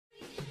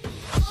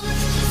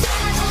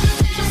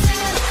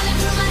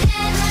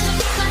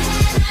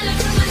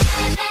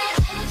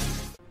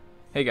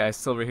Hey guys,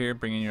 Sylvar here,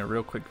 bringing you a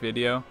real quick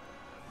video.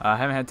 I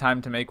haven't had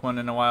time to make one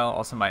in a while.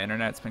 Also, my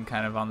internet's been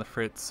kind of on the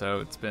fritz,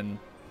 so it's been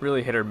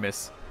really hit or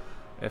miss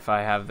if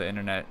I have the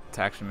internet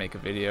to actually make a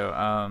video.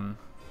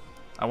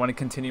 I want to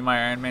continue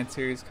my Iron Man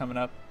series coming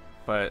up,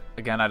 but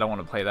again, I don't want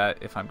to play that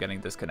if I'm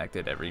getting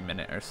disconnected every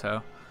minute or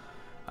so.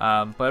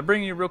 But I'm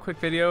bringing you a real quick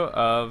video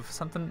of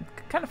something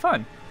kind of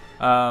fun.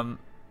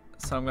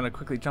 So I'm going to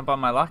quickly jump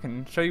on my lock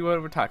and show you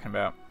what we're talking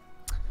about.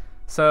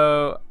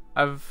 So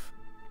I've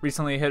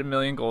recently hit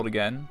 1,000,000 gold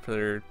again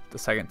for the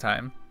second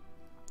time,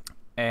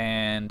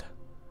 and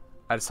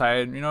I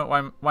decided, you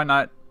know, why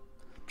not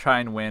try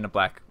and win a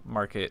black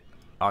market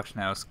auction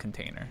house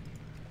container,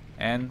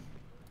 and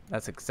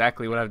that's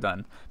exactly what I've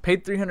done.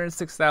 Paid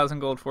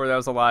 306,000 gold for it. That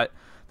was a lot.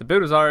 The bid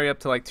was already up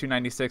to like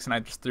 296, and I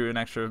just threw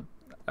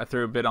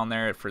a bid on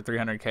there for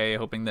 300k,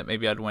 hoping that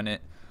maybe I'd win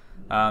it,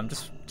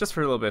 just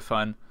for a little bit of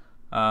fun.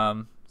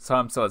 So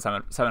I'm still at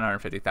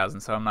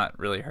 750,000, so I'm not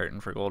really hurting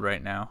for gold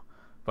right now.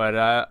 But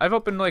I've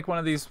opened like one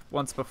of these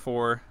once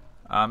before.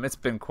 It's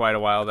been quite a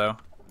while though,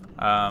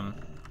 and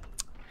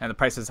the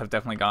prices have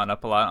definitely gone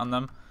up a lot on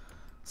them.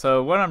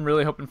 So what I'm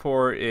really hoping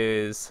for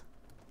is,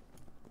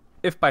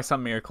 if by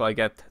some miracle I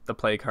get the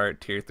plagueheart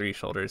tier 3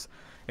 shoulders,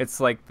 it's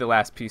like the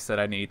last piece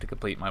that I need to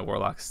complete my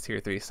warlock's tier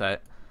 3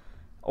 set.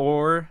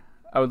 Or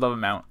I would love a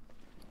mount,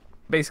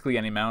 basically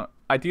any mount.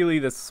 Ideally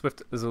the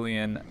Swift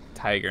Azulian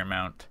Tiger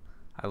mount.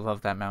 I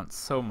love that mount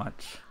so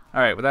much.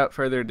 Alright, without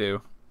further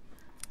ado,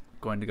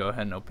 I'm going to go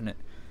ahead and open it.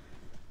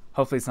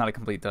 Hopefully it's not a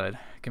complete dud.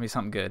 Give me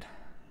something good.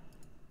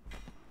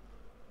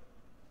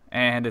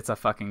 And it's a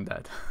fucking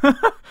dud.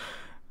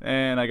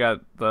 And I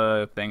got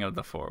the thing of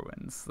the 4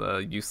 winds, the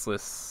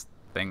useless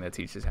thing that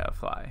teaches how to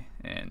fly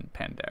in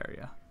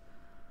Pandaria.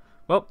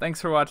 Well, thanks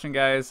for watching,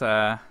 guys.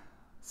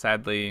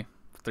 Sadly,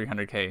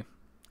 300k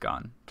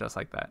gone, just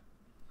like that.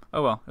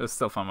 Oh well, it was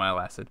still fun while it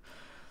lasted.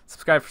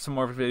 Subscribe for some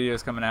more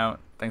videos coming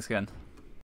out. Thanks again.